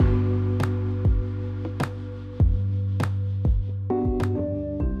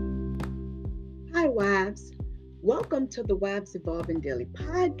Welcome to the Wives Evolving Daily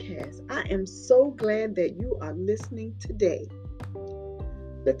podcast. I am so glad that you are listening today.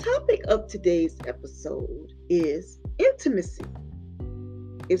 The topic of today's episode is intimacy.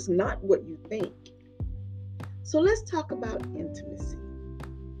 It's not what you think. So let's talk about intimacy.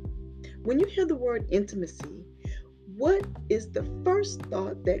 When you hear the word intimacy, what is the first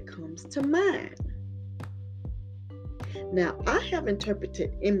thought that comes to mind? Now, I have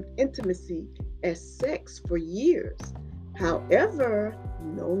interpreted intimacy as sex for years. However,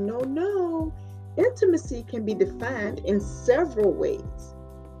 no. Intimacy can be defined in several ways.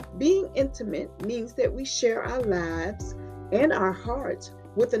 Being intimate means that we share our lives and our hearts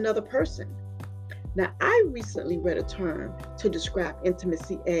with another person. Now, I recently read a term to describe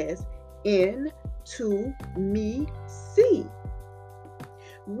intimacy as in-to-me-see.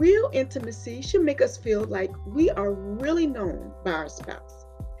 Real intimacy should make us feel like we are really known by our spouse,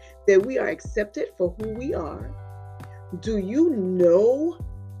 that we are accepted for who we are. Do you know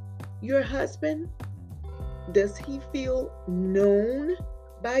your husband? Does he feel known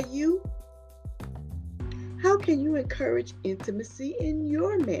by you? How can you encourage intimacy in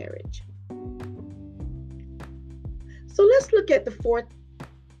your marriage? So let's look at the 4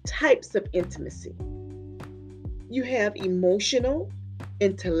 types of intimacy. You have emotional,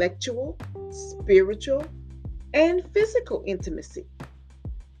 intellectual, spiritual, and physical intimacy.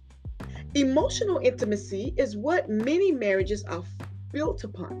 Emotional intimacy is what many marriages are built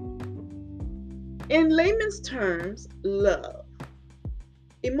upon. In layman's terms, love.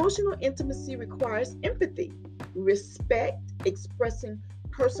 Emotional intimacy requires empathy, respect, expressing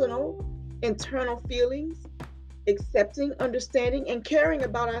personal, internal feelings, accepting, understanding, and caring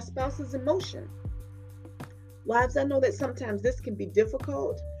about our spouse's emotion. Wives, I know that sometimes this can be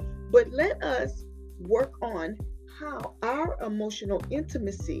difficult, but let us work on how our emotional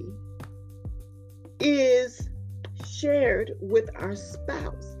intimacy is shared with our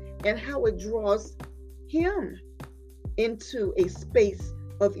spouse and how it draws him into a space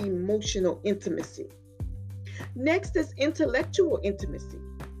of emotional intimacy. Next is intellectual intimacy.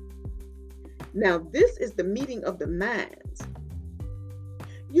 Now, this is the meeting of the minds.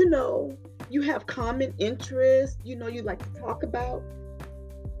 You have common interests. You like to talk about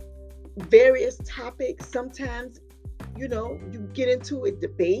various topics. Sometimes, you get into a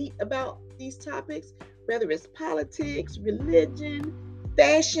debate about these topics, whether it's politics, religion,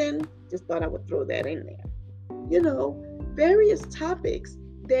 fashion. Just thought I would throw that in there. Various topics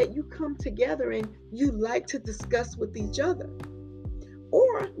that you come together and you like to discuss with each other.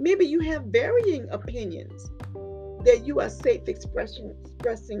 Or maybe you have varying opinions that you are safe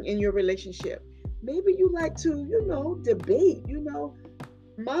expressing in your relationship. Maybe you like to, debate.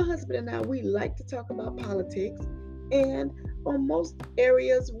 My husband and I, we like to talk about politics, and on most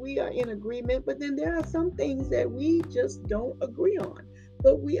areas we are in agreement, but then there are some things that we just don't agree on,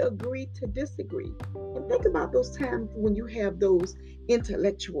 but we agree to disagree. And think about those times when you have those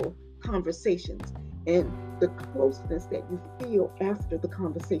intellectual conversations and the closeness that you feel after the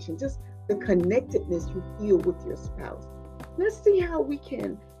conversation, just the connectedness you feel with your spouse. Let's see how we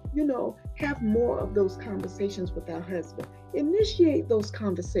can, have more of those conversations with our husband. Initiate those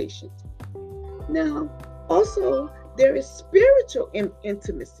conversations. Now, also, there is spiritual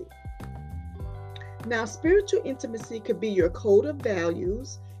intimacy. Now, spiritual intimacy could be your code of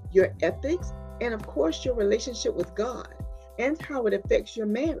values, your ethics, and of course, your relationship with God and how it affects your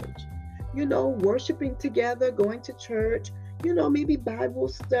marriage. Worshiping together, going to church, maybe Bible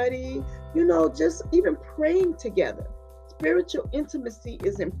study, just even praying together. Spiritual intimacy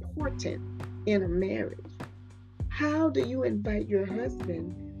is important in a marriage. How do you invite your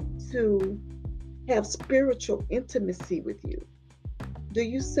husband to have spiritual intimacy with you? Do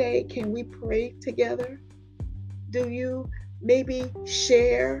you say, can we pray together? Do you maybe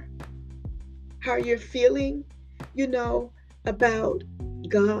share how you're feeling, about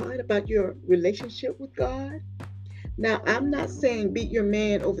God, about your relationship with God? Now, I'm not saying beat your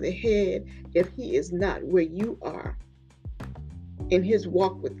man over the head if he is not where you are in his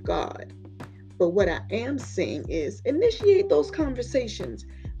walk with God. But what I am saying is initiate those conversations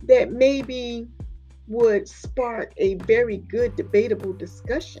that maybe would spark a very good debatable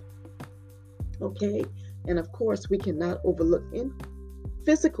discussion. Okay? And of course, we cannot overlook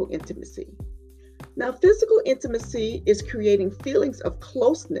physical intimacy. Now, physical intimacy is creating feelings of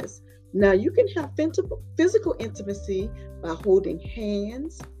closeness. Now, you can have physical intimacy by holding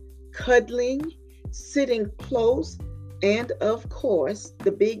hands, cuddling, sitting close, and of course,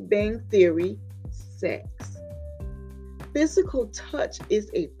 the Big Bang Theory, sex. Physical touch is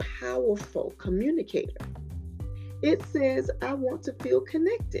a powerful communicator. It says, I want to feel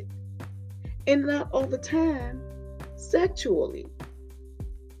connected. And not all the time sexually.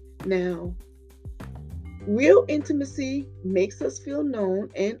 Now, real intimacy makes us feel known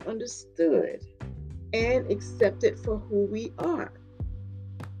and understood and accepted for who we are.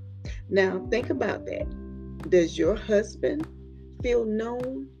 Now, think about that. Does your husband feel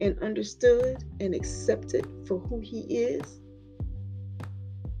known and understood and accepted for who he is?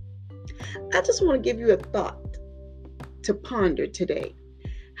 I just want to give you a thought to ponder today.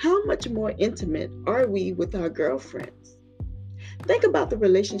 How much more intimate are we with our girlfriends? Think about the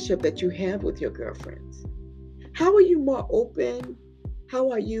relationship that you have with your girlfriends. How are you more open? How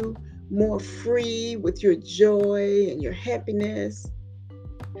are you more free with your joy and your happiness?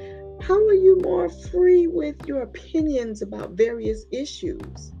 How are you more free with your opinions about various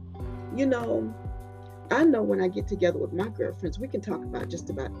issues? You know, I know when I get together with my girlfriends, we can talk about just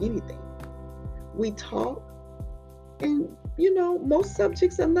about anything. We talk, and most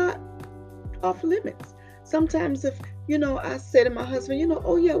subjects are not off limits. Sometimes if I say to my husband,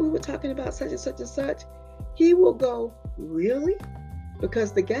 oh yeah, we were talking about such and such and such, he will go, really?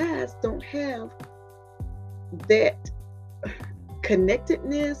 Because the guys don't have that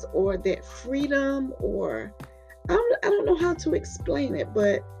connectedness or that freedom, or I don't know how to explain it,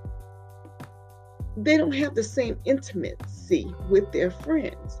 but they don't have the same intimacy with their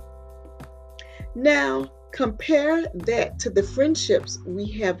friends. Now, compare that to the friendships we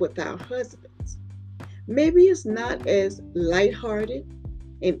have with our husbands. Maybe it's not as lighthearted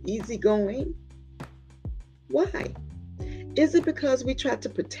and easygoing. Why? Is it because we try to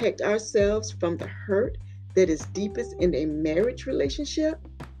protect ourselves from the hurt that is deepest in a marriage relationship?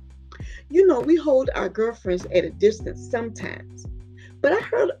 We hold our girlfriends at a distance sometimes. But I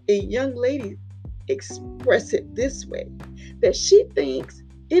heard a young lady express it this way, that she thinks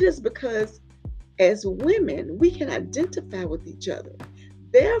it is because as women, we can identify with each other.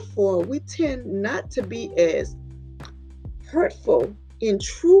 Therefore, we tend not to be as hurtful in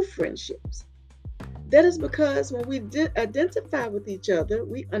true friendships. That is because when we identify with each other,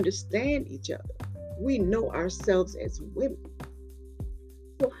 we understand each other. We know ourselves as women.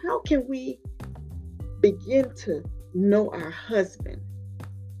 So how can we begin to know our husband?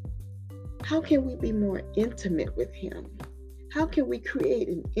 How can we be more intimate with him? How can we create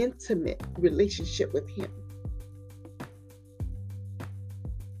an intimate relationship with him?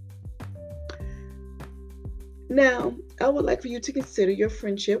 Now, I would like for you to consider your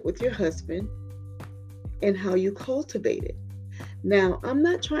friendship with your husband and how you cultivate it. Now, I'm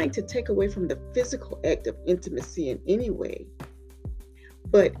not trying to take away from the physical act of intimacy in any way,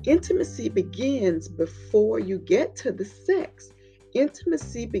 but intimacy begins before you get to the sex.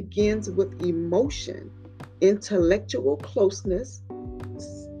 Intimacy begins with emotion, intellectual closeness,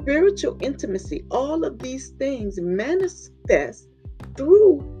 spiritual intimacy. All of these things manifest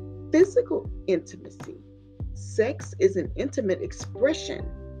through physical intimacy. Sex is an intimate expression.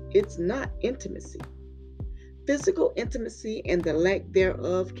 It's not intimacy. Physical intimacy and the lack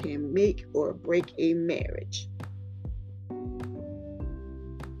thereof can make or break a marriage.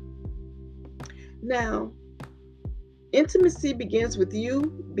 Now, intimacy begins with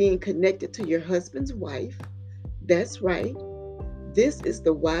you being connected to your husband's wife. That's right. This is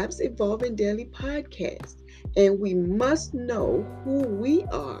the Wives Evolving Daily podcast, and we must know who we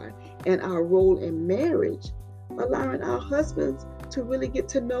are and our role in marriage, allowing our husbands to really get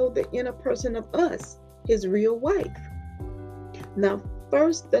to know the inner person of us, his real wife. Now,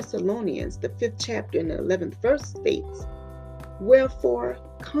 1 Thessalonians, the 5th chapter and the 11th verse states, "Wherefore,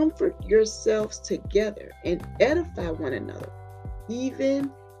 comfort yourselves together and edify one another,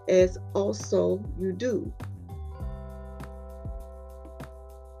 even as also you do."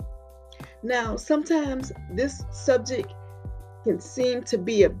 Now, sometimes this subject can seem to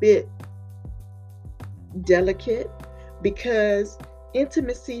be a bit delicate because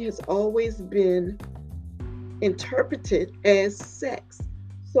intimacy has always been interpreted as sex.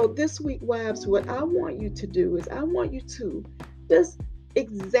 So this week, wives, what I want you to do is I want you to just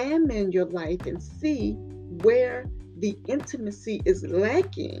examine your life and see where the intimacy is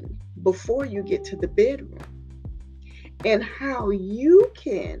lacking before you get to the bedroom, and how you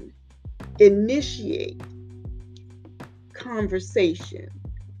can initiate conversation,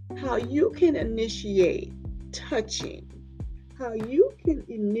 how you can initiate touching, how you can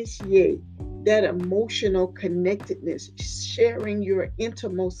initiate that emotional connectedness, sharing your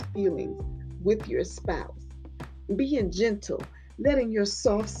innermost feelings with your spouse, being gentle, letting your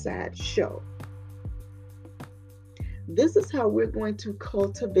soft side show. This is how we're going to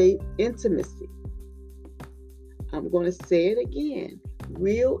cultivate intimacy. I'm going to say it again.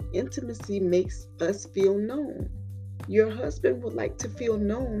 Real intimacy makes us feel known. Your husband would like to feel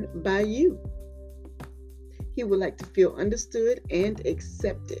known by you. He would like to feel understood and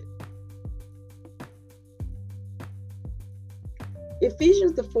accepted.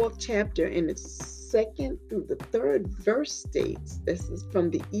 Ephesians, the 4th chapter, and its 2nd through the 3rd verse states, this is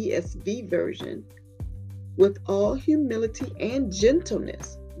from the ESV version, with all humility and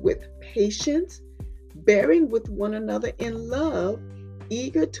gentleness, with patience, bearing with one another in love,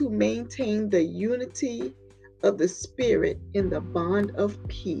 eager to maintain the unity of the Spirit in the bond of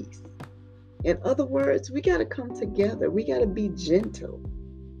peace. In other words, we got to come together. We got to be gentle.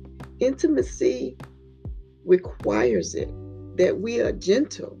 Intimacy requires it, that we are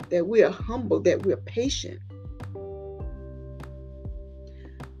gentle, that we are humble, that we're patient.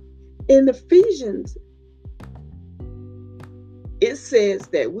 In Ephesians, it says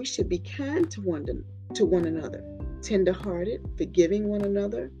that we should be kind to one another, tenderhearted, forgiving one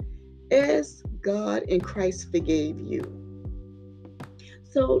another, as God in Christ forgave you.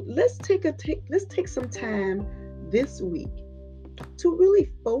 So let's take some time this week to really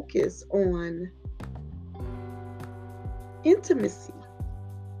focus on intimacy.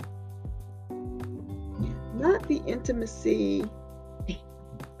 Not the intimacy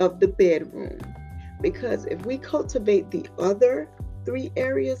of the bedroom, because if we cultivate the other 3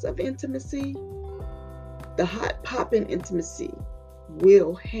 areas of intimacy, the hot popping intimacy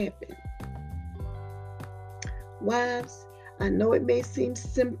will happen. Wives, I know it may seem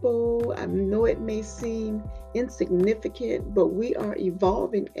simple, I know it may seem insignificant, but we are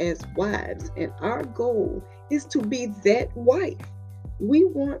evolving as wives, and our goal is to be that wife. We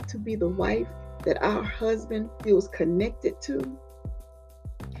want to be the wife that our husband feels connected to.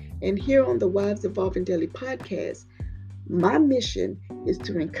 And here on the Wives Evolving Daily podcast, my mission is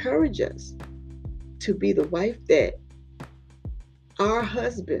to encourage us to be the wife that our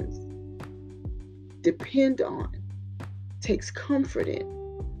husbands depend on, takes comfort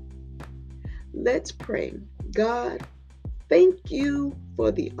in. Let's pray. God, thank you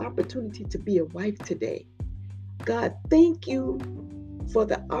for the opportunity to be a wife today. God, thank you for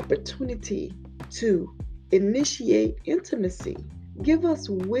the opportunity to initiate intimacy. Give us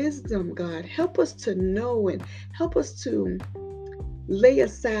wisdom, God. Help us to know and help us to lay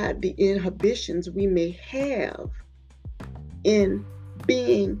aside the inhibitions we may have in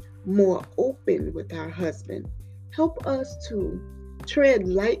being more open with our husband. Help us to tread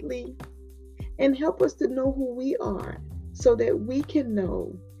lightly and help us to know who we are so that we can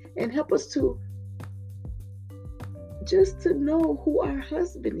know, and help us to just to know who our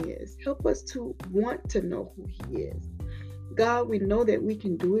husband is. Help us to want to know who he is. God, we know that we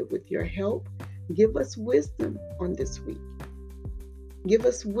can do it with your help. Give us wisdom on this week. Give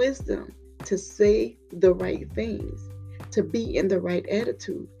us wisdom to say the right things, to be in the right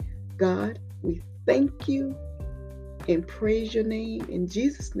attitude. God, we thank you and praise your name in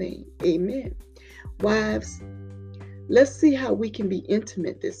Jesus' name. Amen. Wives, let's see how we can be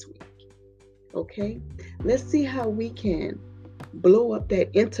intimate this week. Okay? Let's see how we can blow up that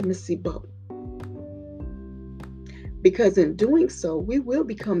intimacy bubble. Because in doing so, we will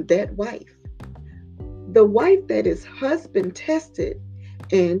become that wife. The wife that is husband tested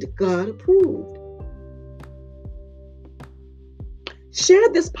and God approved. Share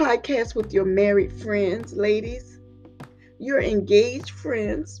this podcast with your married friends, ladies, your engaged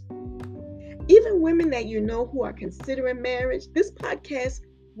friends, even women that you know who are considering marriage. This podcast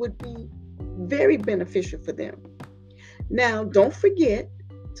would be very beneficial for them. Now, don't forget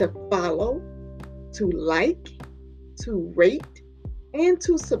to follow, to like, to rate, and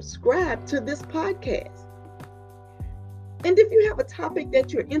to subscribe to this podcast. And if you have a topic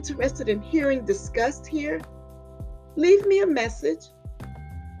that you're interested in hearing discussed here, leave me a message.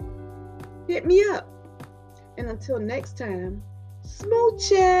 Hit me up. And until next time,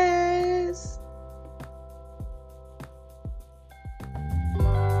 smooches.